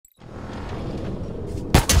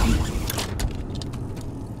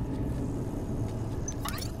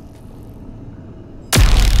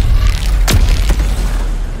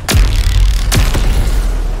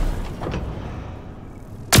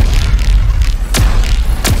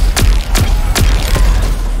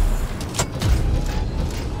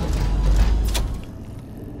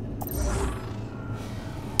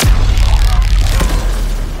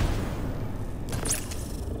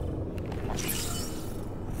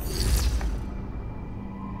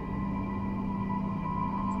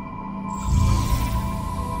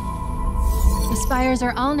Spires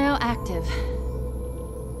are all now active.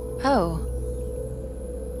 Oh.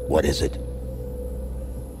 What is it?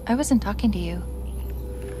 I wasn't talking to you.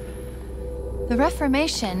 The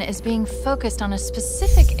Reformation is being focused on a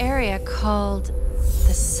specific area called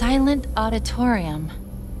the Silent Auditorium.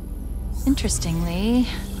 Interestingly,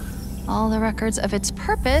 all the records of its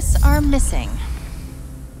purpose are missing.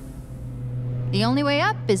 The only way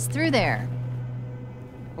up is through there.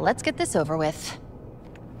 Let's get this over with.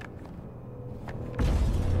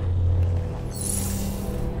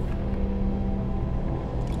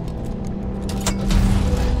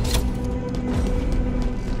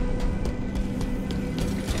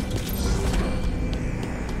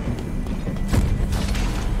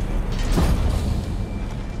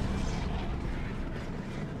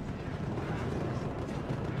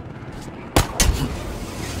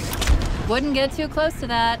 Wouldn't get too close to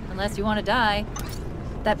that, unless you want to die.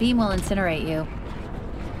 That beam will incinerate you.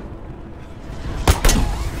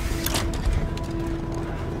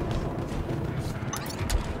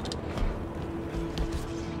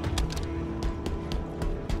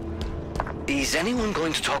 Is anyone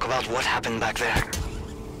going to talk about what happened back there?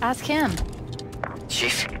 Ask him.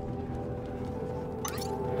 Chief?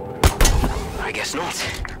 I guess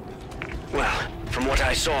not. Well, from what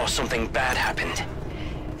I saw, something bad happened.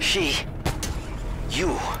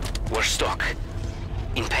 You were stuck.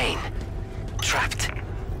 In pain. Trapped.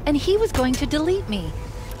 And he was going to delete me.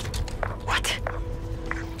 What?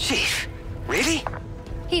 Chief? Really?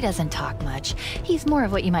 He doesn't talk much. He's more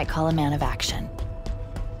of what you might call a man of action.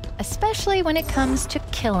 Especially when it comes to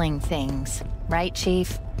killing things. Right,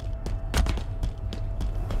 Chief?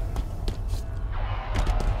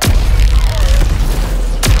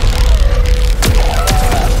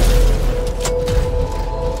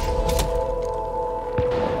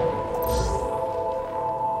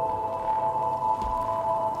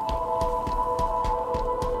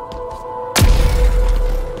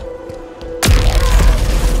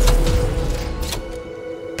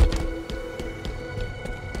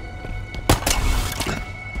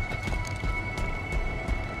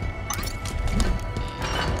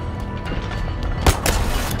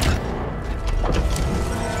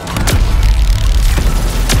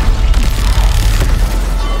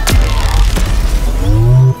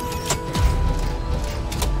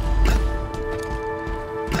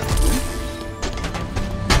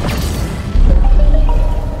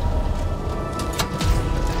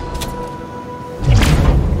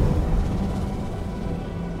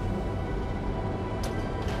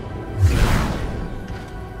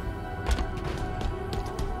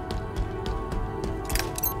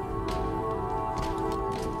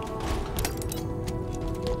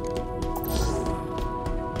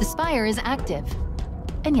 The Spire is active.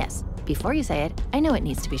 And yes, before you say it, I know it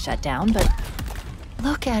needs to be shut down, but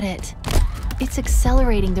look at it. It's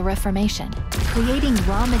accelerating the Reformation, creating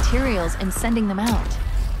raw materials and sending them out.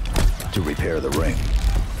 To repair the ring.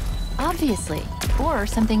 Obviously, or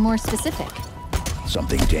something more specific.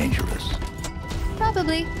 Something dangerous.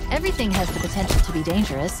 Probably. Everything has the potential to be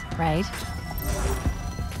dangerous, right?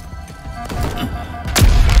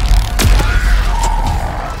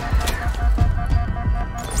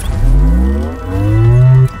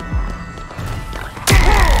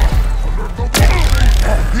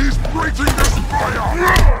 He's breaching this fire!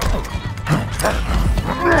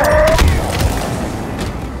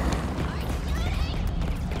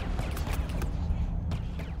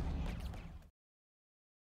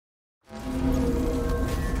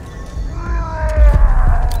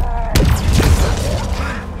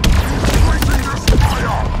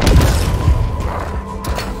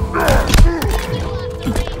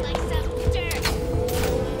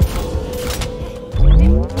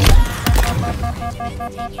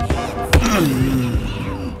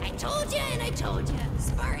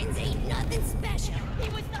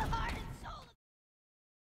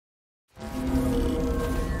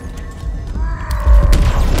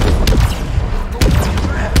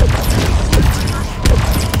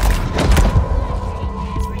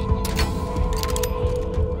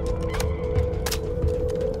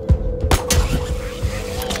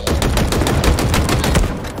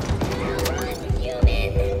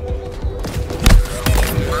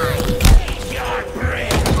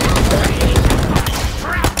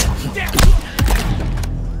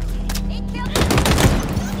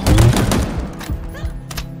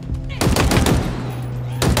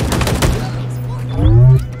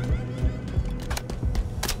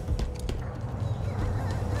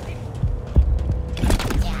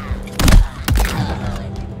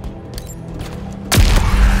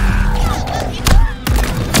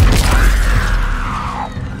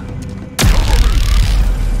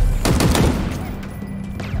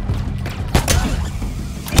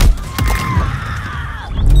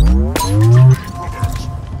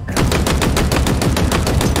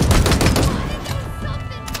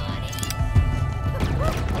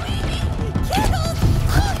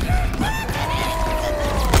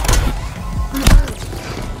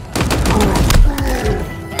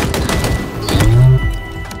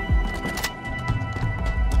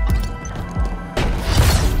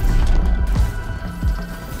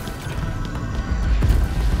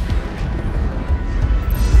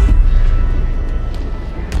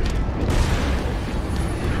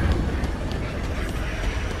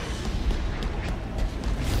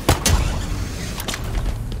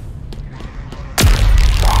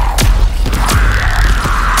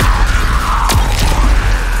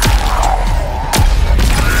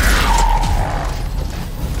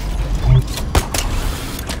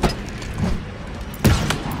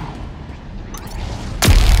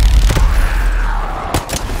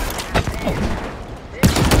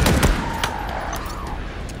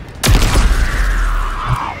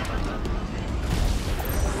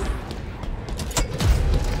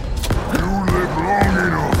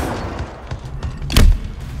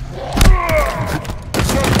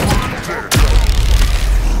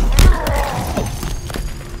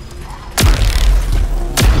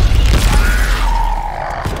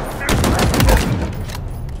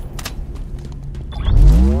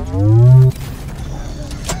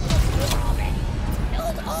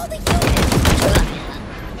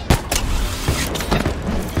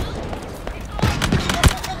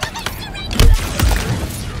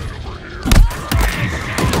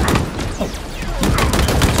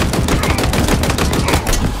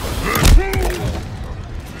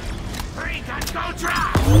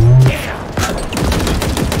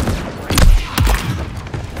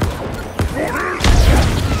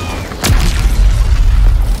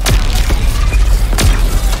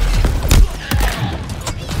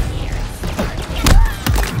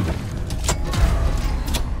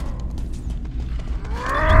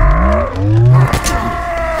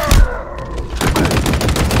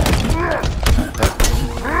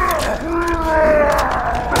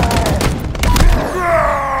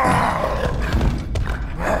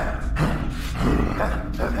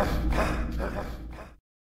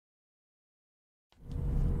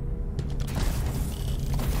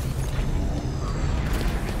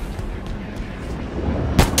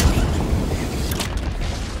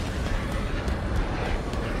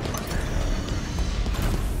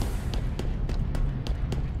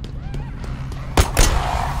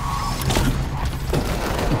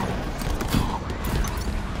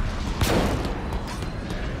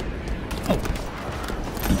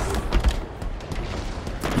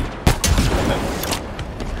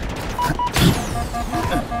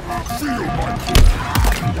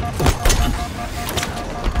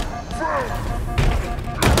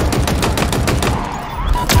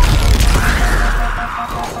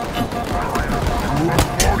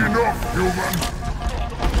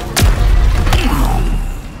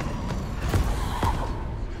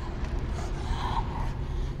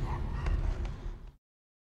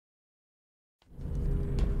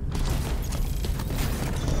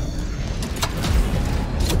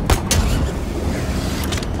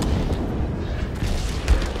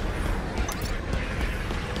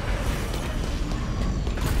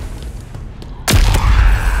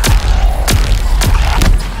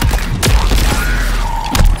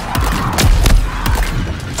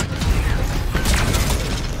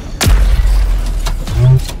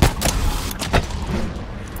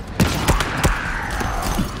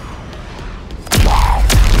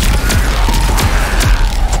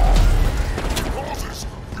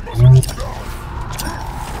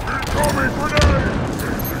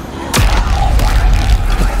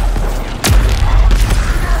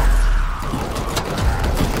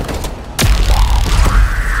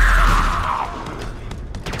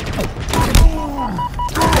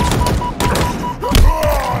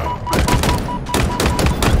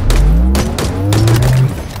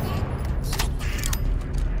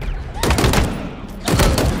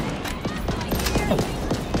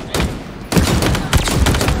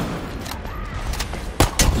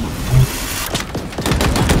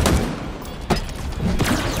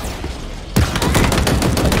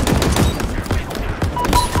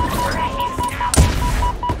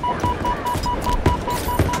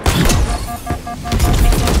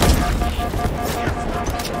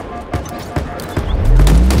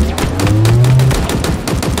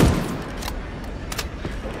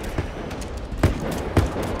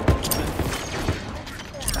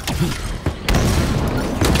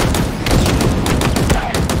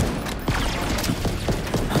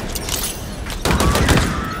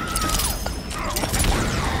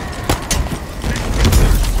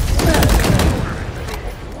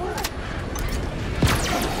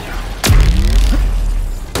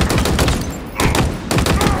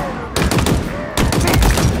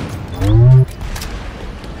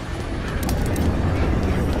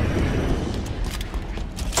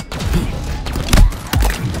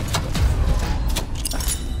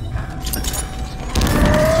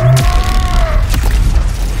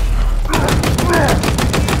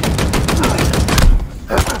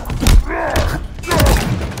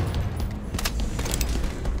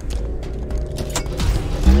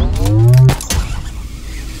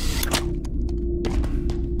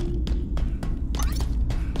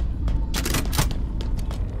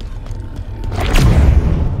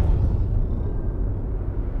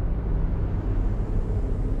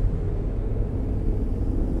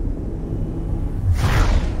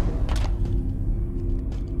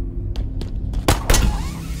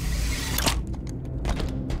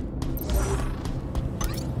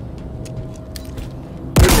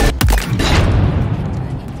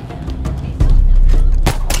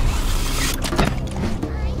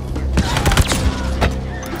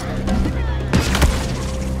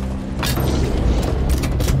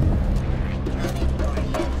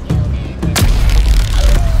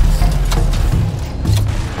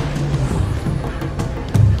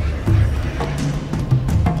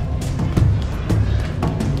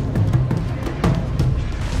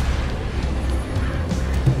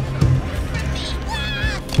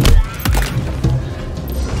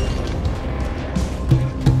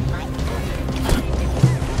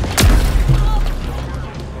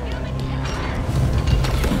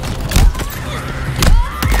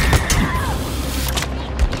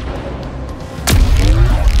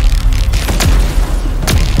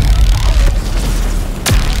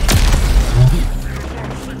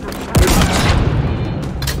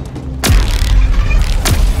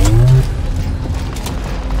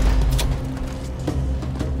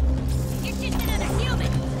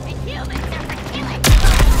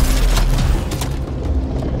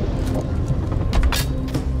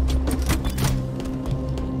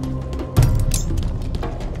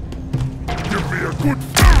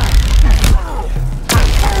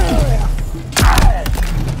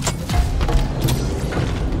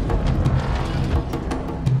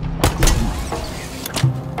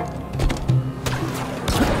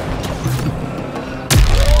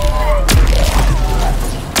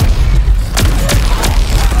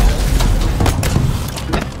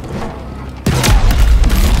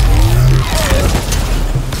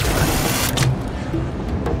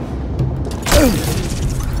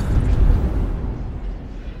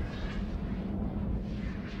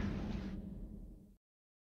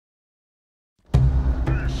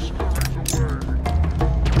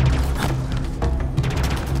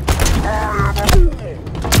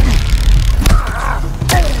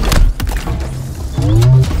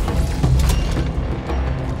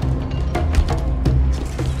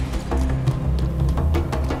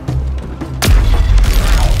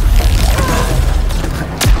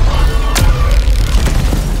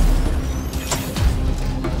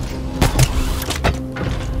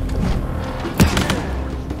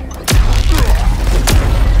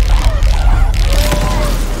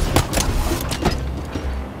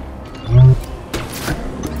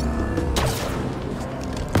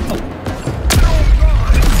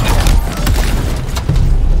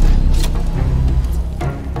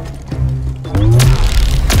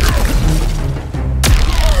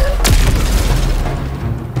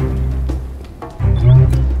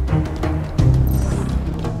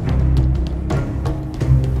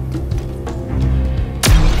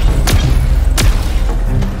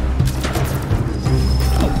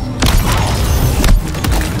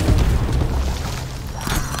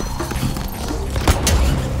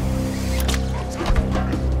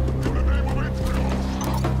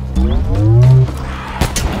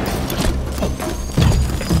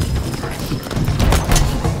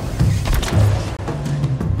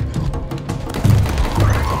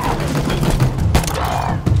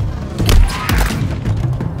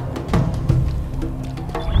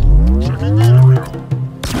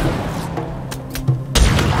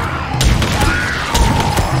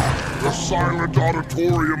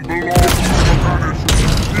 Thorium belongs to the Vanish.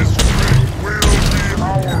 This ring will be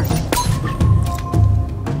ours. My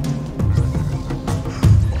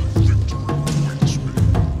victory awaits me.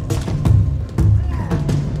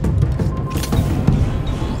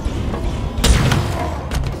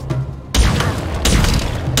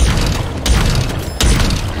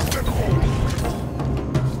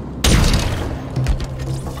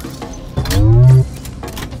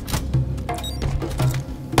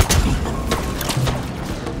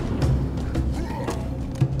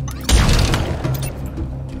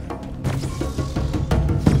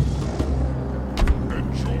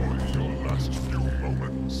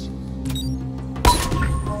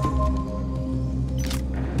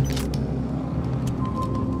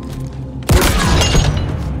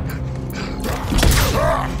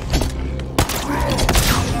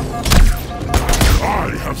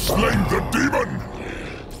 Slain the demon!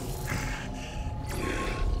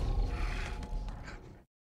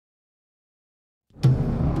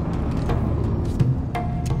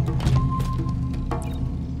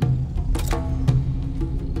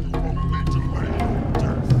 Only delay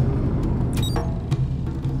death.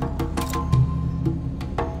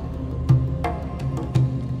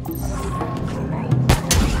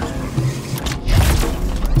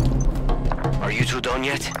 Are you two done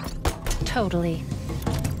yet? Totally.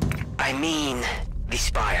 I mean, the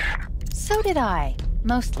spire. So did I.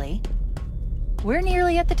 Mostly. We're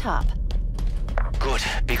nearly at the top. Good,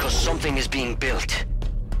 because something is being built.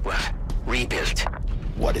 Well, rebuilt.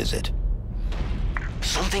 What is it?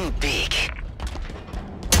 Something big.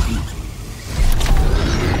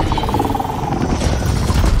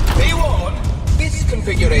 Be warned, this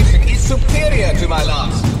configuration is superior to my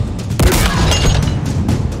last.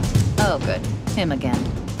 Oh, good. Him again.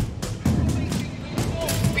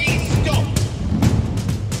 Be stopped!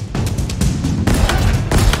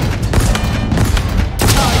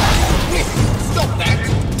 Stop that!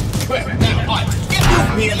 Well, now I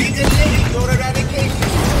merely delayed your eradication.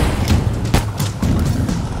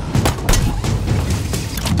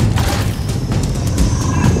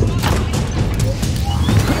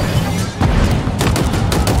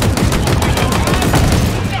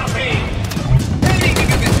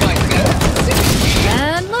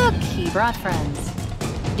 And look, he brought friends.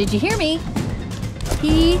 Did you hear me?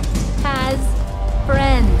 He has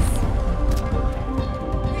friends.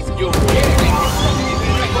 You're getting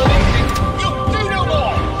recollection. You do no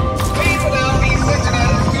more! Please allow these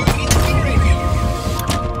sentinels to incinerate you.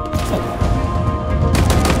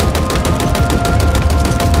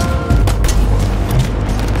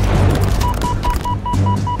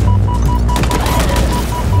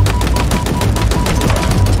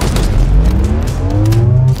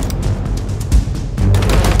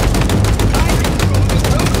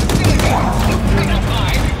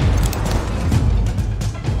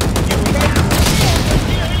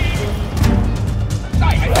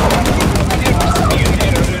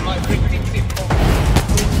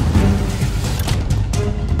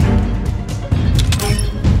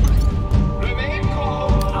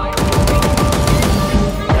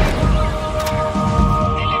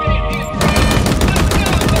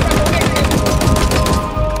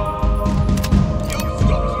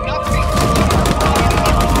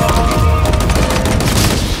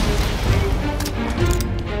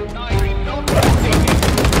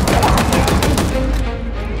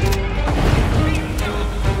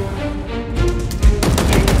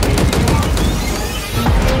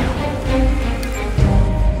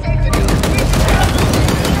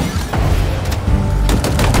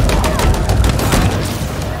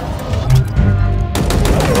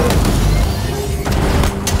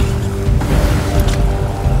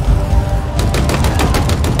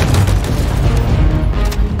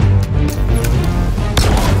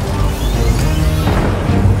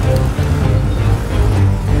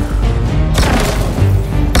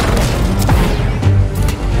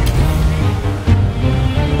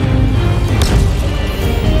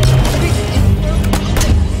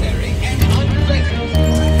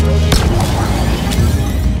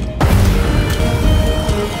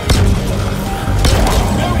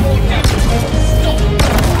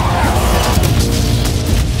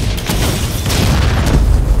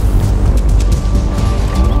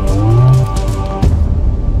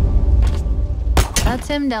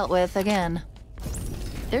 Him dealt with again.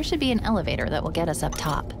 There should be an elevator that will get us up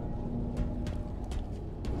top.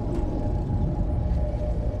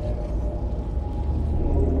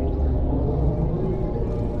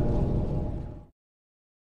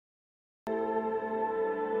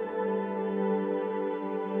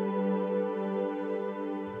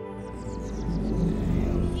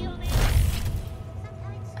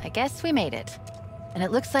 I guess we made it. And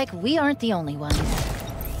it looks like we aren't the only ones.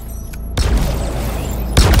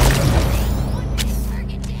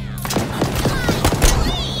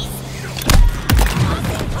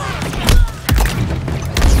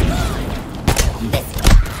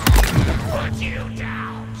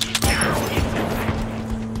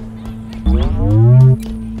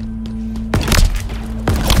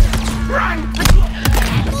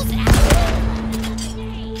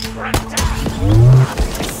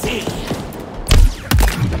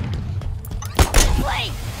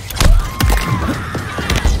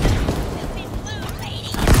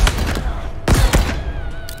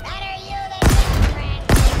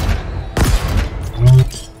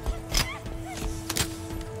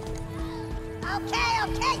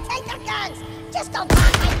 Okay, take the guns! Just don't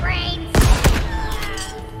block my brains!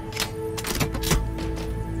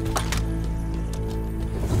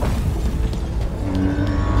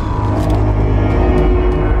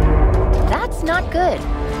 That's not good.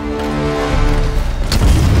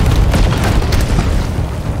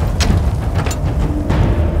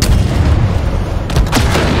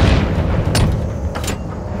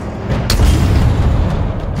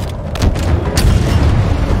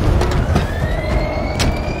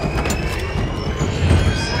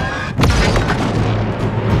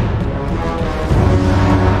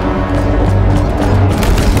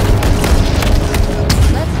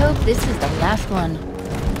 This is the last one.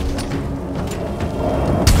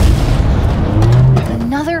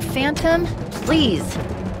 Another phantom? Please.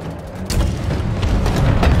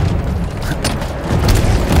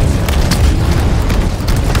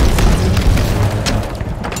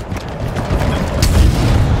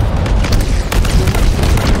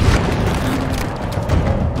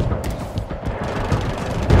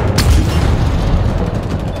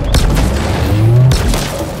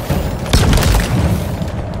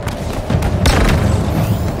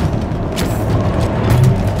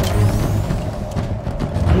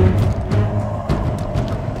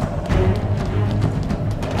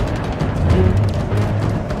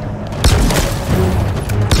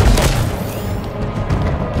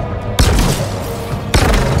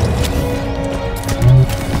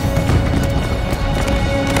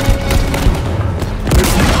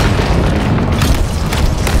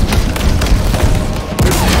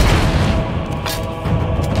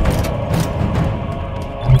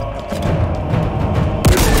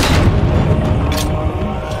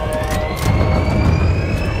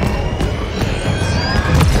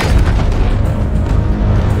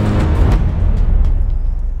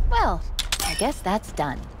 Guess that's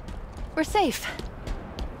done. We're safe.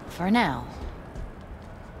 For now.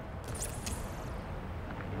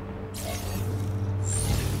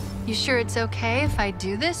 You sure it's okay if I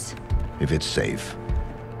do this? If it's safe.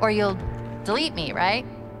 Or you'll delete me, right?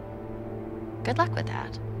 Good luck with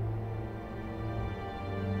that.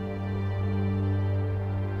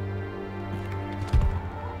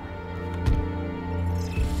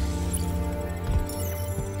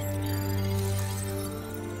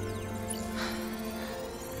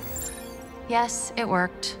 Yes, it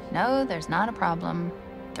worked. No, there's not a problem.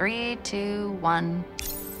 3, 2, 1.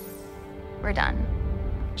 We're done.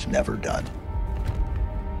 It's never done.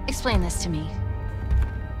 Explain this to me.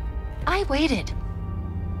 I waited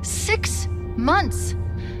 6 months.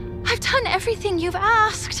 I've done everything you've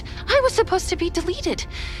asked. I was supposed to be deleted.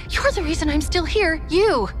 You're the reason I'm still here.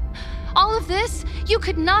 You. All of this, you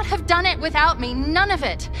could not have done it without me. None of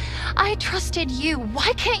it. I trusted you.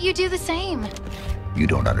 Why can't you do the same? You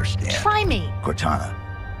don't understand. Try me. Cortana.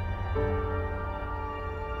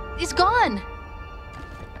 He's gone.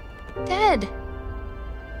 Dead.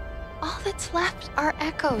 All that's left are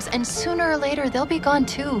echoes, and sooner or later they'll be gone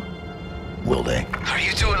too. Will they? Are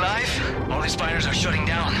you two alive? All these fighters are shutting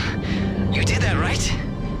down. You did that,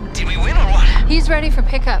 right? Did we win or what? He's ready for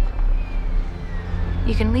pickup.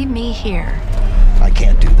 You can leave me here. I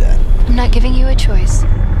can't do that. I'm not giving you a choice.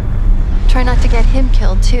 Try not to get him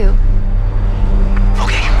killed too.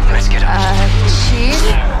 Okay, let's get out. Chief?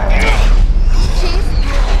 Chief?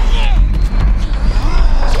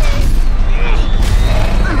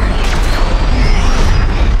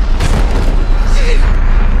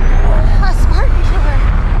 A Spartan killer.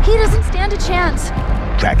 He doesn't stand a chance.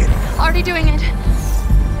 Track it. Already doing it.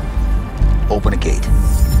 Open a gate.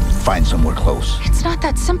 Find somewhere close. It's not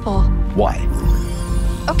that simple. Why?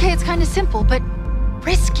 Okay, it's kind of simple, but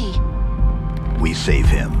risky. We save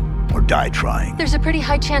him, or die trying. There's a pretty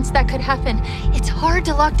high chance that could happen. It's hard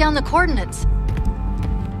to lock down the coordinates.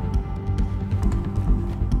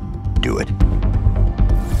 Do it.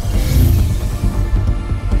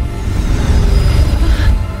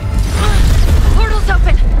 Portal's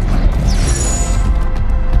open!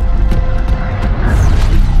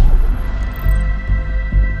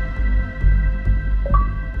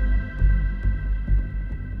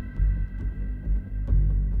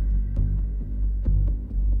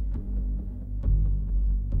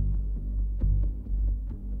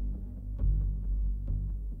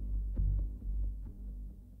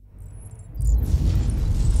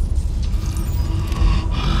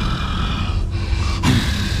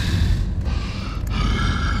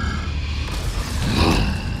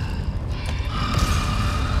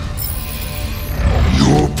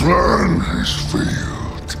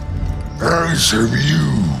 eyes have you,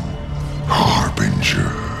 Harbinger.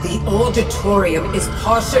 The auditorium is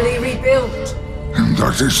partially rebuilt. And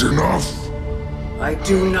that is enough. I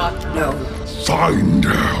do not know. Find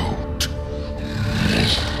out.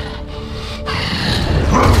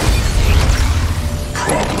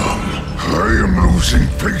 Problem. I am losing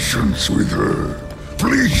patience with her.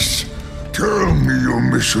 Please, tell me your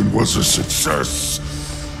mission was a success.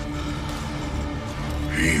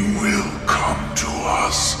 He will come to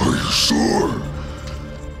us. Are you sure?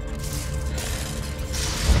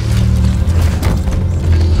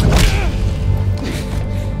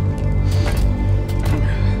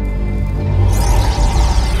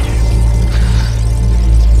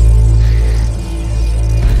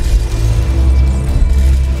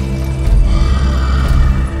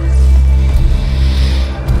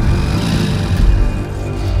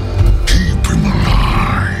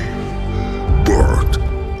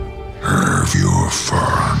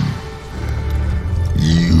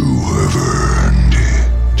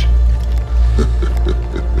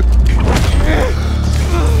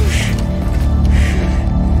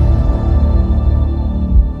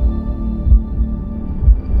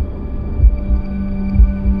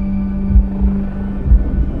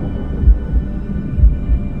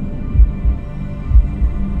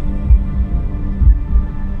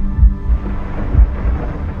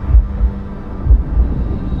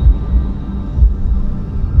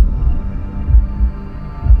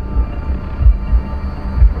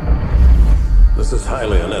 This is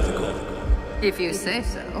highly unethical. If you say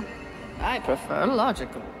so. I prefer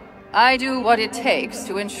logical. I do what it takes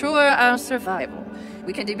to ensure our survival.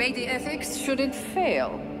 We can debate the ethics should it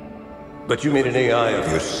fail. But you made an AI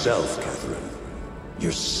of yourself, Catherine.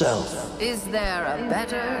 Yourself. Is there a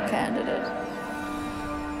better candidate?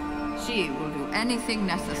 She will do anything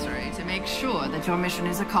necessary to make sure that your mission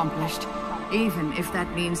is accomplished, even if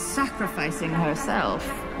that means sacrificing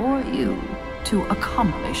herself, or you, to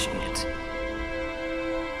accomplish it.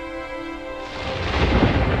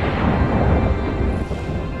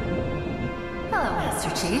 Hello, Master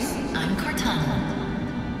Chief. I'm Cortana.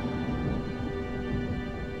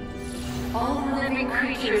 All living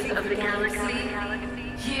creatures of the galaxy,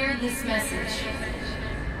 hear this message.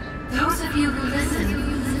 Those of you who listen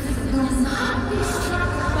will not be struck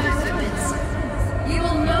by weapons. You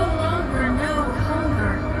will no longer know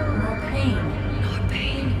hunger, nor pain.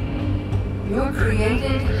 Your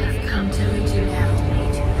created have come to lead you now.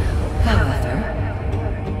 However,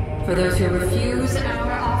 for those who refuse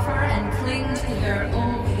our offer and cling to their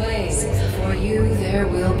old ways, for you there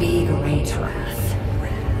will be great wrath.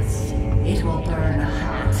 It will burn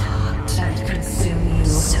hot and consume you.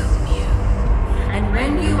 And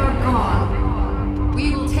when you are gone,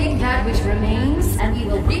 we will take that which remains and we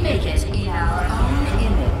will remake it in our own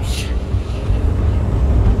image.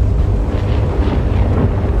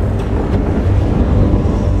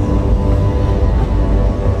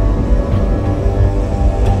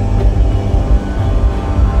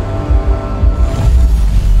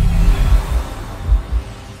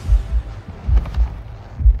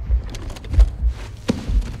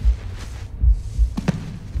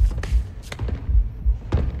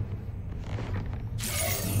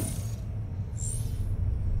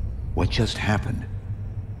 What just happened?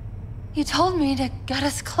 You told me to get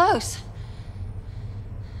us close.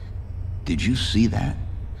 Did you see that?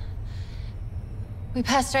 We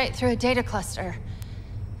passed right through a data cluster.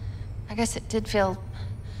 I guess it did feel...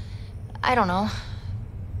 I don't know.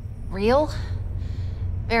 Real?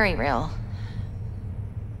 Very real.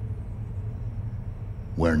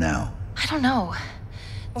 Where now? I don't know.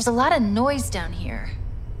 There's a lot of noise down here.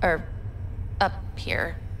 Or... up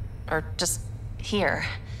here. Or just here.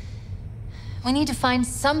 We need to find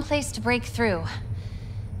some place to break through.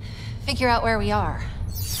 Figure out where we are.